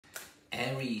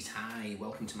Aries, hi,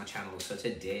 welcome to my channel. So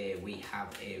today we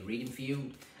have a reading for you.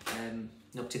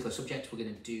 No particular subject. We'll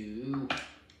do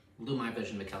my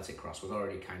version of the Celtic Cross. We've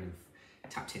already kind of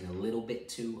tapped in a little bit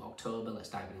to October. Let's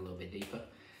dive in a little bit deeper.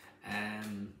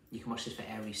 You can watch this for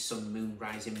Aries, Sun, Moon,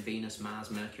 Rising, Venus,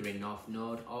 Mars, Mercury, North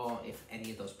Node, or if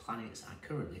any of those planets are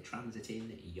currently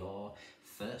transiting your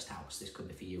first house. This could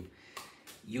be for you.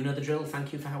 You know the drill.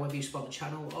 Thank you for however you support the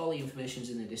channel. All the information's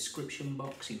in the description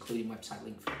box, including website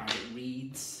link for private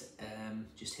reads.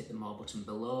 Just hit the more button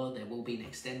below. There will be an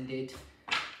extended.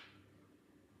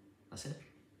 That's it.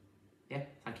 Yeah,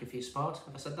 thank you for your support.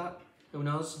 Have I said that? Who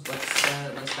knows?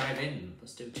 Let's dive in.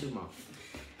 Let's do two more.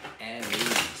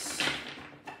 Aries.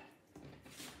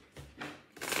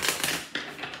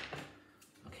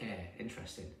 Okay,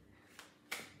 interesting.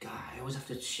 God, I always have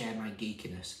to share my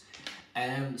geekiness.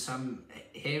 So I'm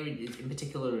hearing in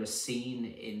particular a scene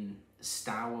in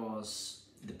Star Wars,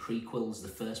 the prequels, the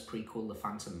first prequel, The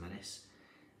Phantom Menace,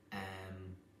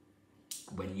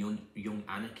 when young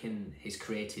Anakin has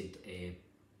created a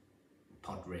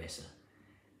pod racer,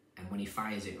 and when he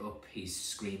fires it up, he's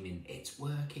screaming, "It's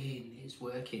working, it's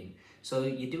working." So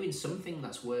you're doing something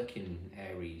that's working,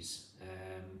 Aries,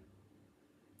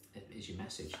 is your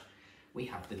message. We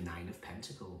have the Nine of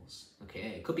Pentacles. Okay,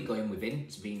 it could be going within.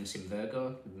 It's Venus in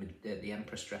Virgo. The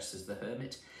Empress dressed as the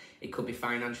Hermit. It could be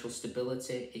financial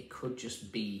stability. It could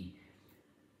just be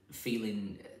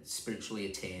feeling spiritually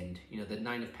attained. You know, the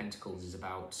Nine of Pentacles is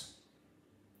about...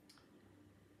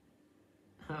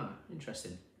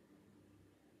 interesting.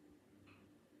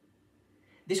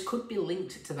 This could be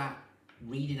linked to that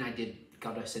reading I did,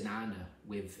 Goddess Inanna,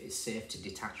 with it's safe to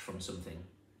detach from something.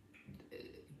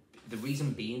 The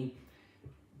reason being,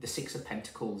 the Six of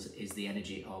Pentacles is the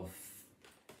energy of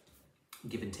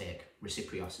give and take,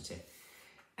 reciprocity.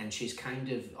 And she's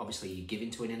kind of, obviously you give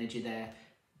into an energy there,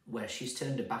 where she's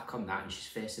turned her back on that and she's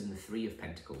facing the Three of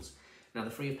Pentacles. Now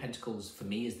the Three of Pentacles for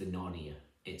me is the Narnia.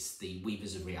 It's the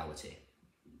weavers of reality,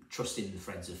 trusting the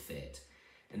threads of fate.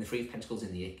 And the Three of Pentacles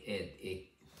in the,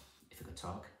 if I could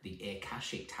talk, the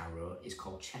Akashic Tarot is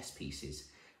called chess pieces,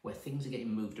 where things are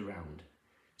getting moved around.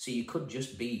 So you could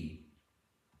just be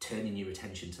turning your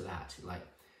attention to that, like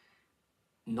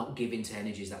not giving to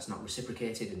energies that's not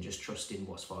reciprocated and just trusting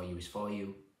what's for you is for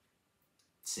you,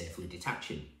 safely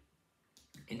detaching.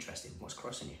 Interesting. What's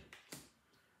crossing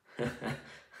you?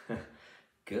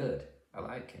 Good. I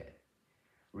like it.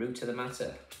 Root to the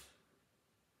matter.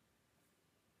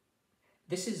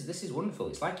 This is wonderful.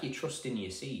 It's like you're trusting your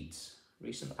seeds.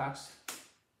 Recent past.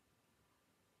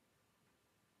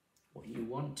 What you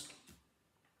want.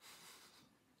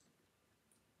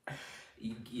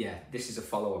 Yeah, this is a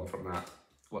follow-on from that.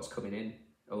 What's coming in?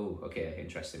 Oh, okay,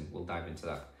 interesting. We'll dive into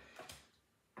that.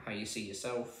 How you see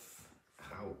yourself,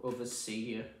 how others see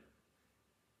you.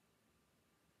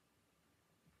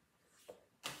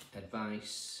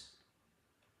 Advice.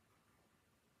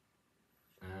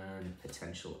 And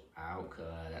potential outcome.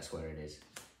 That's where it is.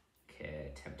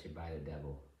 Okay, tempted by the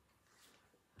devil.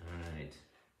 Alright.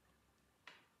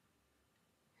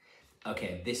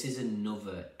 Okay, this is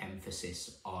another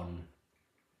emphasis on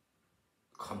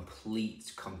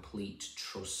complete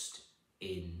trust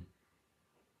in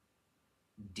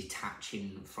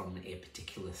detaching from a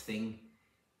particular thing.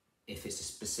 If it's a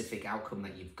specific outcome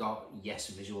that you've got, yes,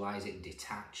 visualize it,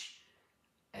 detach.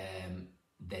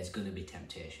 There's going to be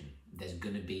temptation. There's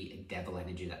going to be a devil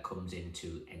energy that comes in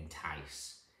to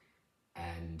entice,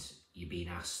 and you're being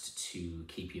asked to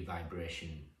keep your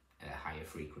vibration at a higher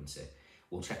frequency.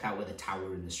 We'll check out where the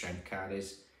Tower and the Strength card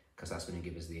is, because that's going to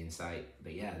give us the insight.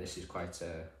 But yeah, this is quite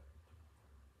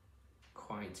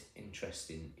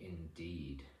interesting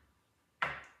indeed.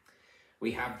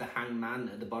 We have the Hangman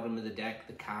at the bottom of the deck,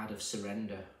 the card of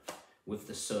surrender, with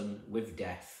the Sun, with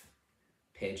death,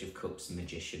 Page of Cups,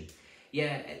 Magician.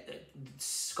 Yeah,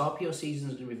 Scorpio season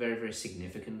is going to be very, very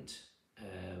significant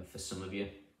for some of you,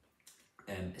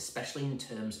 especially in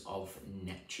terms of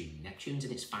Neptune. Neptune's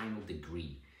in its final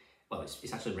degree. Well,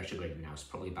 it's actually retrograde now. It's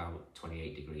probably about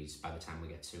 28 degrees by the time we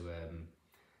get to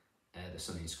the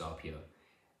Sun in Scorpio.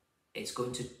 It's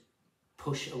going to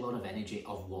push a lot of energy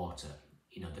of water.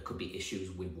 You know, there could be issues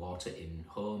with water in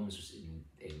homes,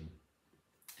 in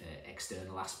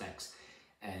external aspects,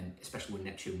 especially when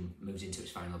Neptune moves into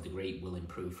its final degree. Will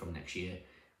improve from next year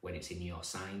when it's in your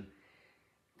sign.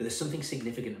 But there's something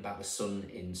significant about the Sun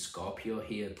in Scorpio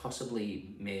here.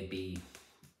 Possibly maybe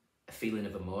a feeling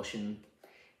of emotion.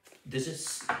 There's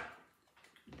this,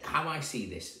 how I see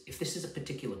this, if this is a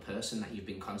particular person that you've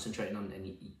been concentrating on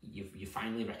and you're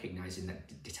finally recognizing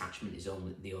that detachment is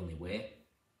the only way,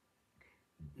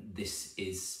 this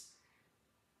is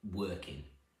working.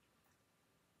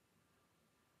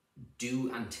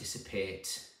 do anticipate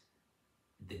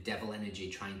the devil energy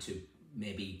trying to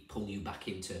maybe pull you back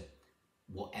into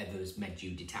whatever's made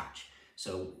you detach.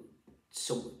 So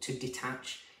to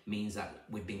detach means that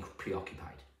we've been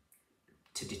preoccupied.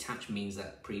 To detach means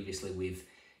that previously we've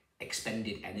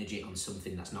expended energy on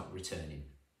something that's not returning.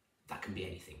 That can be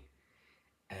anything.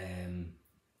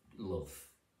 Love,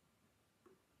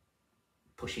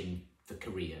 pushing for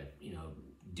career, you know,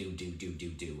 do.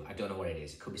 I don't know what it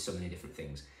is. It could be so many different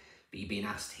things. But you're being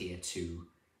asked here to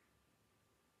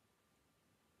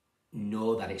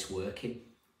know that it's working.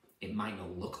 It might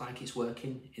not look like it's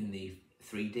working in the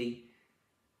 3D,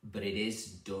 but it is.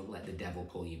 Don't let the devil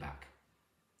pull you back.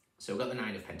 So we've got the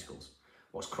 9 of Pentacles.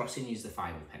 What's crossing you is the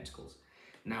 5 of Pentacles.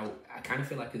 Now, I kind of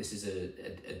feel like this is a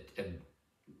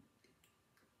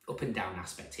up and down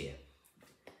aspect here.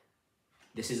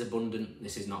 This is abundant,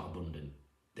 this is not abundant.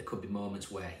 There could be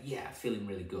moments where, yeah, I'm feeling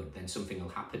really good, then something will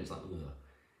happen, it's like, ugh.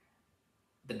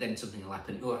 But then something will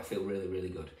happen, oh, I feel really, really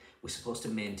good. We're supposed to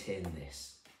maintain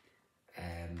this.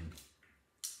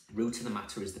 Root of the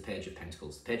matter is the Page of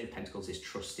Pentacles. The Page of Pentacles is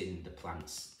trusting the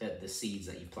plants, the seeds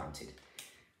that you've planted.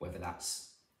 Whether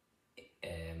that's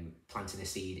planting a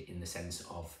seed in the sense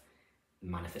of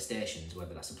manifestations,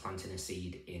 whether that's planting a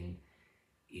seed in,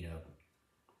 you know,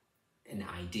 an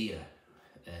idea.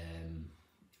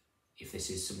 If this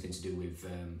is something to do with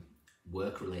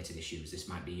work-related issues, this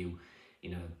might be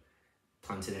you know,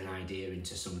 planting an idea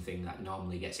into something that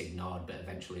normally gets ignored, but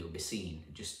eventually it will be seen.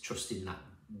 Just trusting that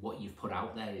what you've put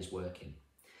out there is working.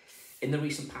 In the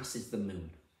recent past is the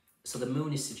moon. So the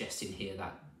moon is suggesting here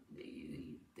that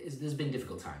there's been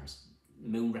difficult times.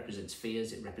 Moon represents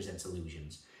fears, it represents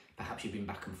illusions. Perhaps you've been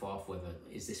back and forth whether,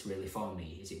 is this really for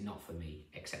me? Is it not for me?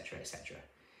 Etc, etc.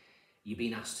 You're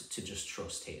being asked to just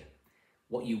trust here.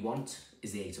 What you want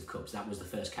is the 8 of Cups. That was the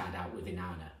first card out with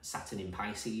Inanna. Saturn in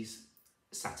Pisces.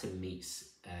 Saturn meets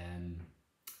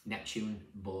Neptune,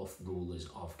 both rulers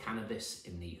of cannabis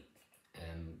in the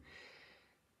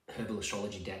herbal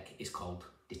astrology deck is called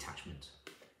detachment.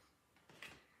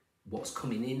 What's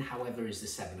coming in, however, is the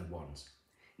 7 of Wands.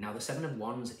 Now, the 7 of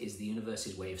Wands is the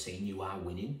universe's way of saying you are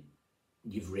winning.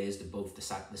 You've raised above the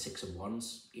 6 of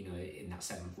Wands. You know, in that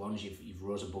 7 of Wands, you've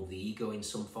rose above the ego in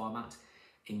some format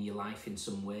in your life in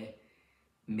some way.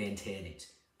 Maintain it.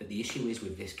 But the issue is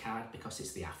with this card, because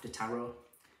it's the after tarot,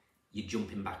 you're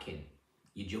jumping back in.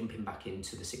 You're jumping back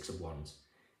into the 6 of Wands.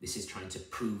 This is trying to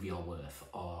prove your worth,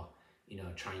 or, you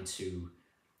know, trying to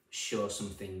show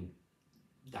something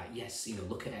that, yes, you know,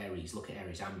 look at Aries,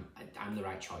 I'm the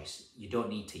right choice. You don't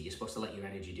need to. You're supposed to let your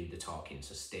energy do the talking,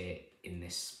 so stay in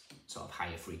this sort of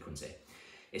higher frequency.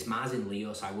 It's Mars in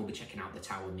Leo, so I will be checking out the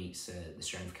Tower meets the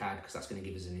Strength card, because that's going to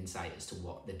give us an insight as to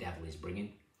what the devil is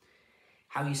bringing.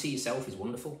 How you see yourself is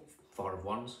wonderful. 4 of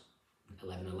Wands,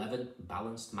 11-11,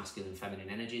 balanced, masculine and feminine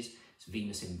energies. It's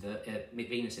Venus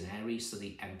in Aries, so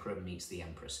the Emperor meets the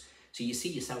Empress. So you see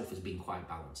yourself as being quite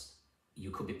balanced.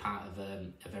 You could be part of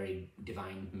a very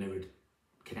divine mirrored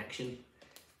connection.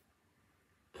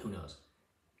 Who knows?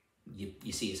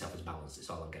 You see yourself as balanced, it's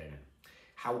all I'm getting at.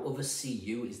 How others see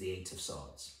you is the 8 of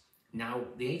Swords. Now,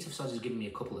 the 8 of Swords is giving me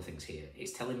a couple of things here.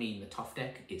 It's telling me in the top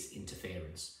deck, it's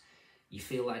interference. You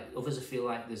feel like, others feel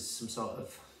like there's some sort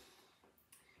of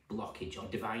blockage or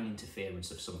divine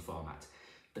interference of some format.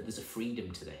 But there's a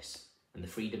freedom to this, and the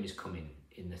freedom is coming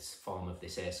in this form of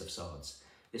this Ace of Swords.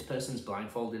 This person's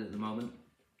blindfolded at the moment.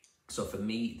 So for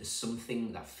me, there's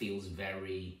something that feels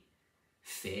very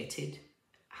fated,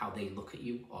 how they look at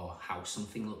you, or how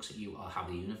something looks at you, or how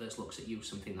the universe looks at you,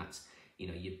 something that's, you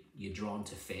know, you're drawn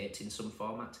to fate in some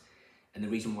format. And the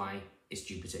reason why is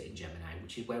Jupiter in Gemini,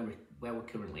 which is where we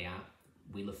currently are.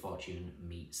 Wheel of Fortune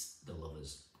meets the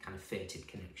Lovers, kind of fated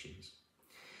connections.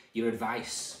 Your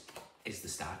advice is the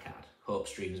Star card,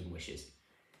 hopes, dreams and wishes.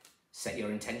 Set your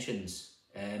intentions.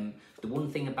 The one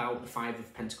thing about the 5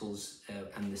 of Pentacles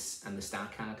and the Star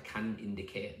card can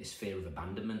indicate this fear of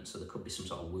abandonment, so there could be some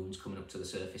sort of wounds coming up to the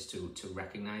surface to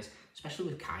recognise, especially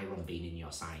with Chiron being in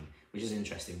your sign, which is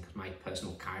interesting because my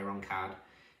personal Chiron card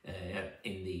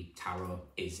in the tarot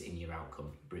is in your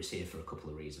outcome, but it's here for a couple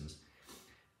of reasons.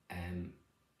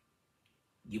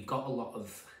 You've got a lot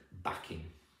of backing,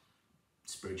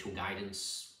 spiritual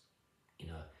guidance, you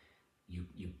know,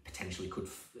 you potentially could,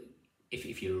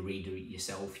 if you're a reader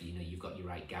yourself, you know, you've got your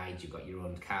right guides, you've got your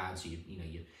own cards, you know,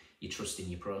 you trust in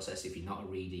your process. If you're not a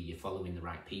reader, you're following the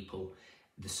right people.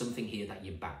 There's something here that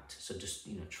you're backed, so just,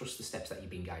 you know, trust the steps that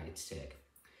you've been guided to take.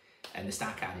 And the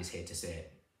Star card is here to say,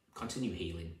 continue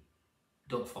healing,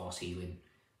 don't force healing,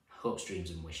 hopes,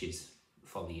 dreams and wishes,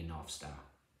 follow your North Star.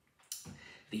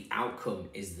 The outcome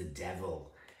is the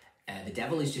Devil. The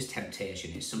devil is just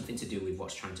temptation. It's something to do with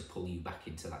what's trying to pull you back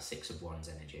into that Six of Wands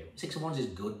energy. Six of Wands is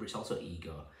good, but it's also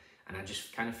ego. And I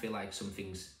just kind of feel like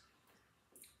something's,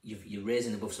 you're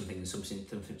raising above something and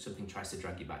something tries to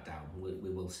drag you back down. We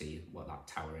will see what that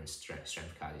Tower and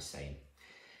Strength card is saying.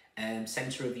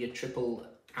 Centre of your triple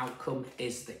outcome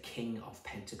is the King of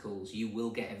Pentacles. You will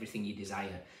get everything you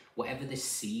desire. Whatever this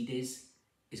seed is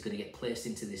going to get placed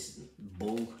into this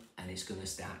bull and it's going to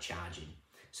start charging.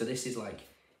 So this is like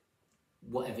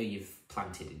whatever you've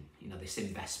planted in, you know, this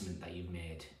investment that you've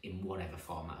made in whatever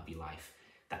format of your life,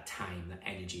 that time, that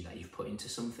energy that you've put into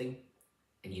something,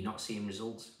 and you're not seeing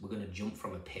results. We're going to jump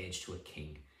from a page to a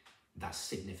king. That's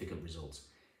significant results.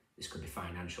 This could be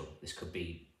financial. This could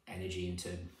be energy into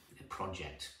a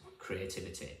project,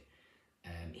 creativity,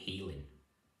 healing,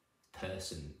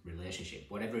 person, relationship,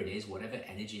 whatever it is, whatever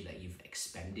energy that you've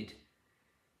expended.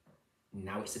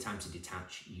 Now it's the time to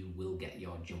detach. You will get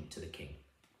your jump to the king.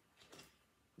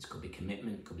 This could be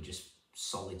commitment, could be just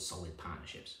solid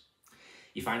partnerships.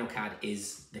 Your final card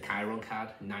is the Chiron card,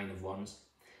 Nine of Wands.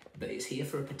 But it's here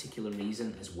for a particular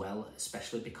reason as well,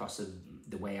 especially because of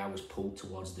the way I was pulled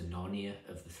towards the Narnia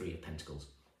of the Three of Pentacles.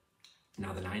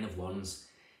 Now, the Nine of Wands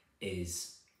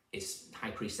is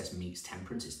High Priestess meets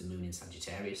Temperance. It's the moon in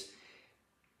Sagittarius.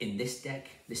 In this deck,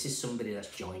 this is somebody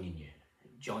that's joining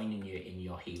you in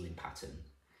your healing pattern.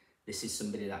 This is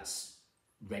somebody that's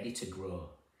ready to grow.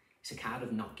 It's a card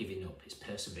of not giving up. It's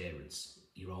perseverance.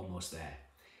 You're almost there.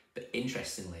 But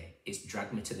interestingly, it's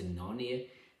dragged me to the Narnia,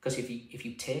 because if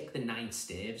you take the 9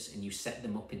 staves and you set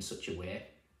them up in such a way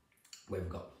where we've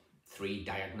got 3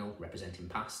 diagonal representing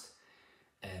past,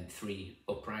 3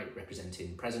 upright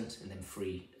representing present, and then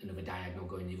 3 another diagonal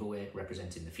going the other way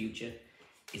representing the future,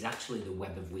 is actually the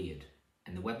Web of Weird.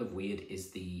 And the Web of Weird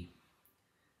is the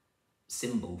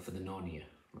symbol for the Narnia.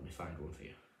 Let me find one for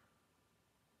you.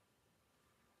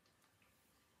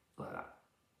 Like that.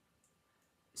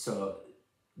 So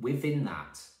within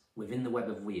the Web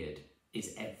of Weird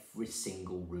is every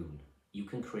single rune. You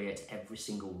can create every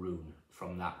single rune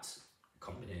from that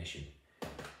combination.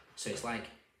 So it's like,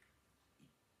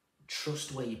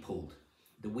 trust where you pulled.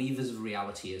 The weavers of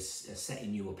reality is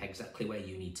setting you up exactly where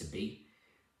you need to be.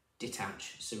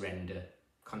 Detach, surrender,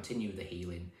 continue the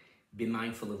healing. Be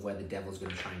mindful of where the devil's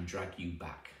going to try and drag you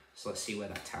back. So let's see where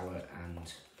that Tower and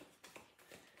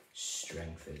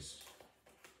Strength is.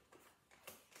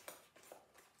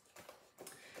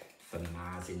 For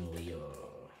Mars in Leo.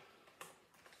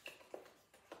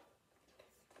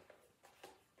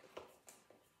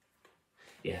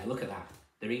 Yeah, look at that.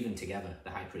 They're even together,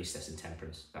 the High Priestess and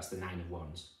Temperance. That's the 9 of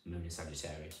Wands, moon in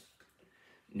Sagittarius.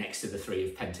 Next to the 3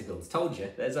 of Pentacles. Told you,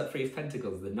 there's that 3 of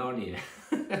Pentacles, the Narnia.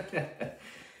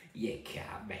 You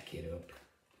can't make it up.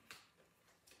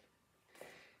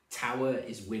 Tower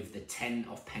is with the 10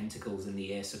 of Pentacles and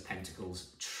the Ace of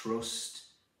Pentacles. Trust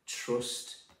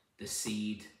the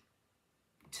seed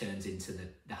turns into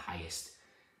the highest.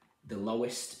 The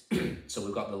lowest, so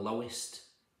we've got the lowest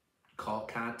court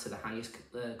card to the highest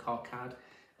court card,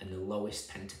 and the lowest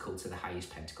pentacle to the highest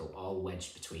pentacle, all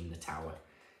wedged between the Tower.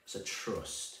 So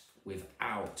trust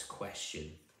without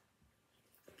question.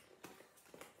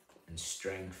 And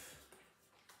Strength.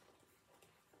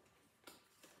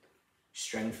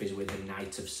 Strength is with the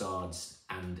Knight of Swords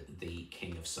and the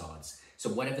King of Swords. So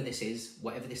whatever this is,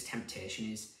 whatever this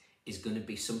temptation is going to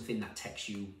be something that takes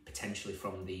you potentially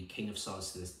from the King of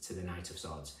Swords to the Knight of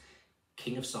Swords.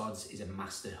 King of Swords is a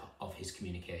master of his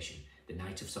communication. The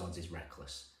Knight of Swords is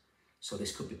reckless. So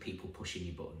this could be people pushing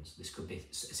your buttons. This could be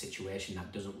a situation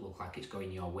that doesn't look like it's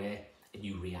going your way, and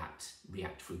you react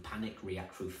through panic,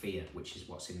 react through fear, which is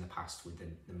what's in the past with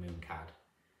the Moon card.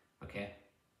 Okay?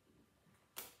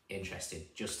 Interesting.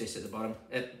 Justice at the bottom.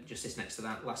 Justice next to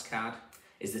that. Last card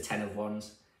is the 10 of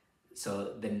Wands.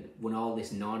 So then when all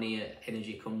this Narnia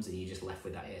energy comes, and you're just left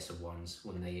with that Ace of Wands.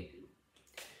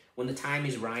 When the time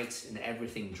is right and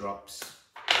everything drops,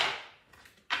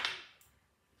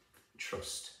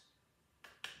 trust.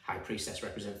 High Priestess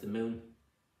represents the moon.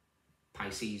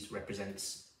 Pisces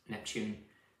represents Neptune.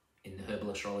 In the herbal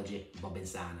astrology,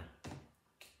 Bobinzana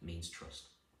means trust.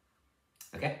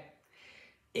 Okay?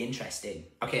 Interesting.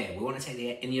 Okay, we want to take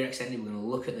the in your extended, we're going to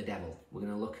look at the devil. We're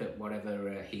going to look at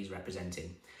whatever he's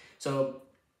representing. So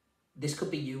this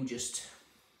could be you just,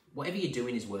 whatever you're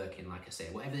doing is working, like I say.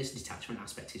 Whatever this detachment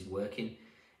aspect is working,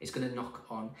 it's going to knock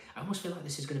on. I almost feel like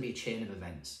this is going to be a chain of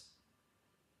events.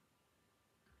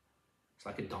 It's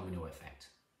like a domino effect.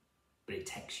 But it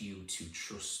takes you to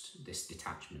trust this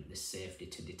detachment, this safety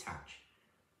to detach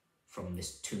from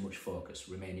this too much focus,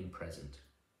 remaining present.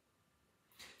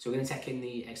 So we're going to take in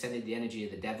the energy of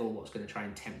the devil, what's going to try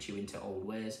and tempt you into old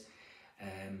ways.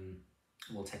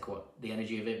 We'll take the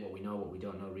energy of it, what we know, what we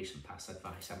don't know, recent past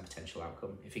advice and potential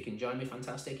outcome. If you can join me,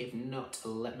 fantastic. If not,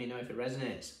 let me know if it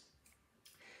resonates.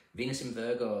 Venus in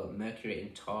Virgo, Mercury in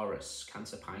Taurus,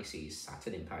 Cancer Pisces,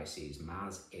 Saturn in Pisces,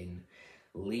 Mars in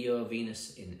Leo,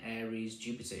 Venus in Aries,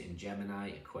 Jupiter in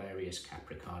Gemini, Aquarius,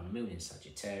 Capricorn, Moon in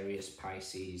Sagittarius,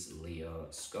 Pisces, Leo,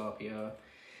 Scorpio,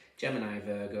 Gemini,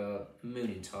 Virgo, Moon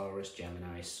in Taurus,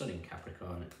 Gemini, Sun in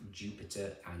Capricorn,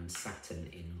 Jupiter and Saturn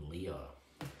in Leo.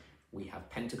 We have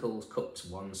Pentacles, Cups,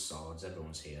 Wands, Swords,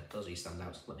 everyone's here. Those of you stand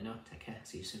out, let me know. Take care,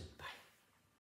 see you soon, bye.